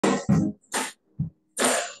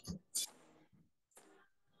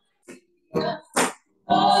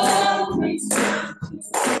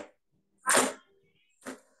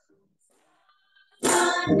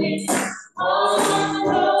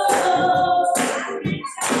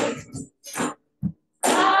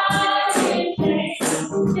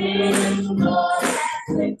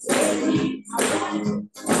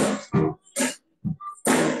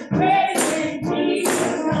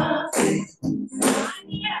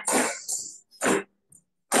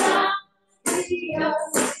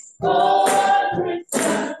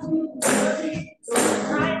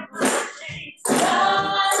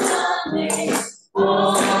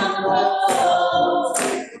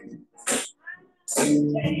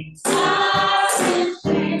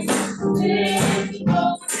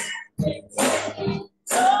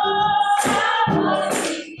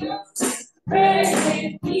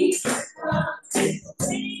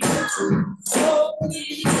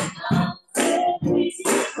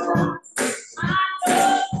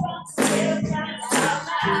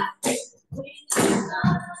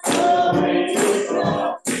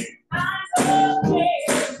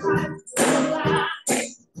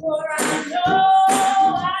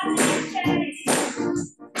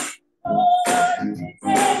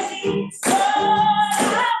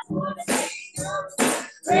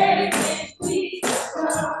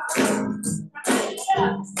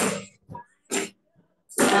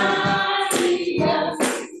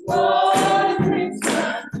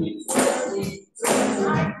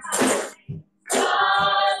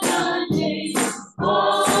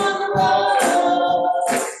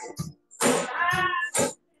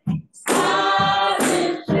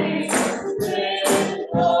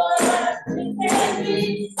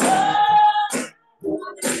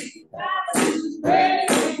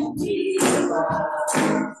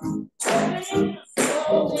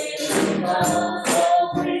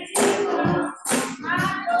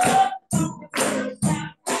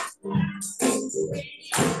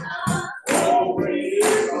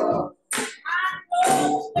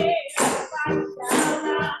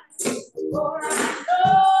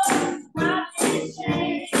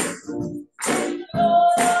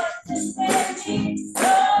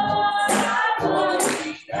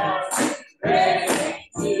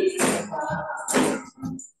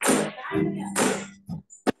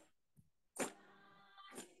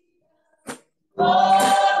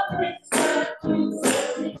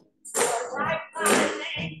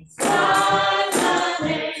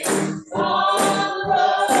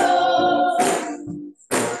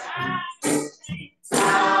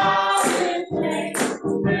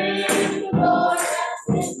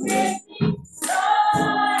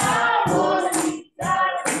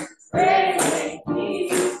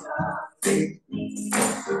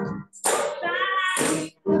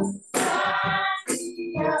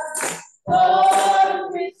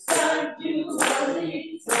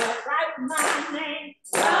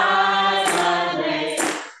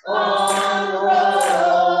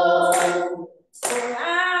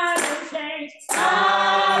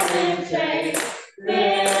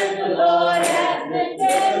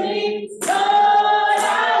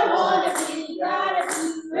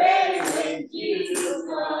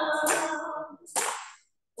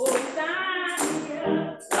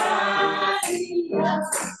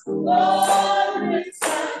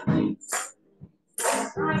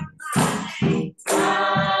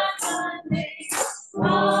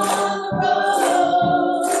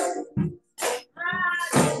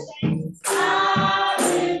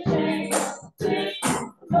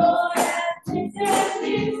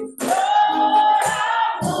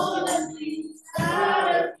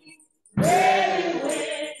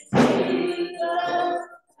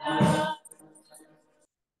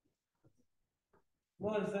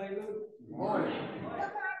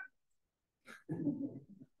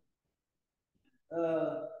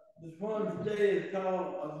This one today is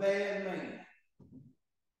called A Bad Man.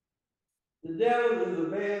 The devil is a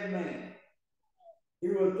bad man. He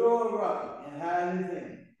will throw a rock and hide his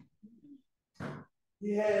hand.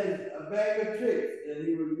 He has a bag of tricks that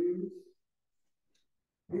he will use.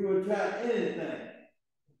 He will try anything.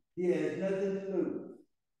 He has nothing to lose.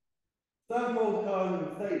 Some folks call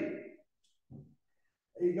him Satan.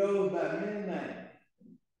 He goes by many names.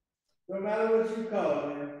 No matter what you call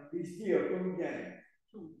him, he's still from the game.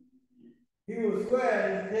 He will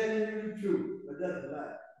swear he's telling you the truth, but that's a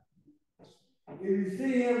lie. If you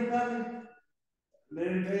see him coming, let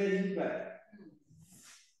him pass you back.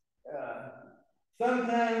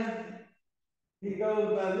 Sometimes he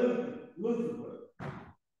goes by Lucifer,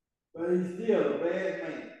 but he's still a bad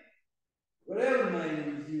man. Whatever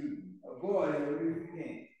name he's using, avoid him if you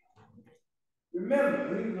can.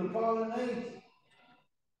 Remember, he was a fallen angel.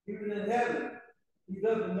 He was in heaven. He's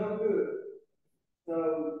up to no good.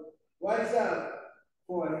 So watch out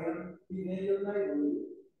for him. He's in your neighborhood.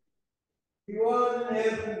 He was in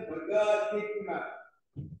heaven, but God kicked him out.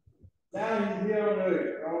 Now he's here on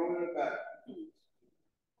earth, roaming about.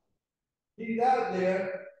 He's out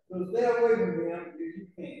there, so stay away from him if you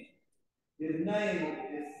can. His name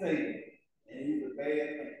is Satan, and he's a bad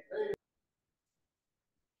man.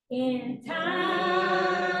 In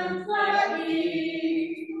times like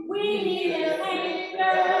these, we need an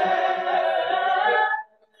anchor.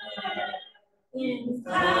 In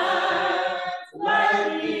times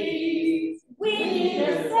like these, we need a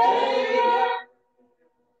Savior.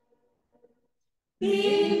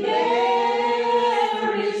 Be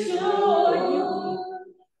very sure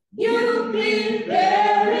you be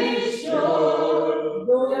very sure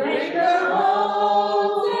your anchor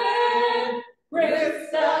holds and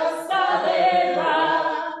grips the solid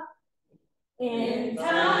rock. In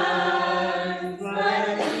times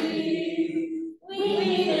like these, we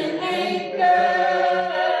need an anchor.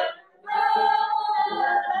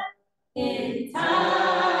 In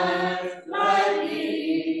times like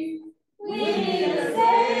these, we need a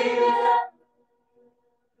Savior.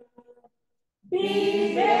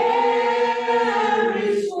 Be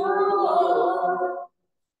very sure.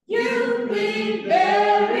 You be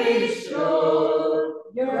very sure.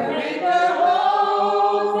 Your anchor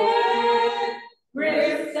holds and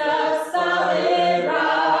grips the solid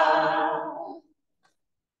rock.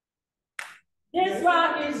 This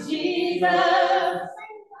rock is Jesus.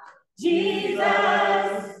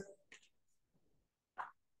 Jesus.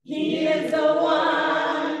 He is the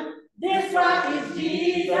one. This rock is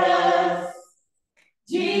Jesus.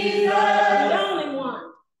 Jesus, the only one.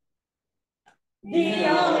 The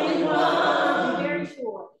only one. Be very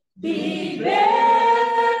sure. Be very